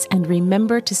friends and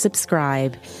remember to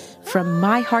subscribe. From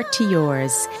my heart to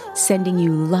yours, sending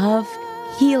you love,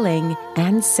 healing,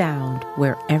 and sound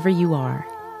wherever you are.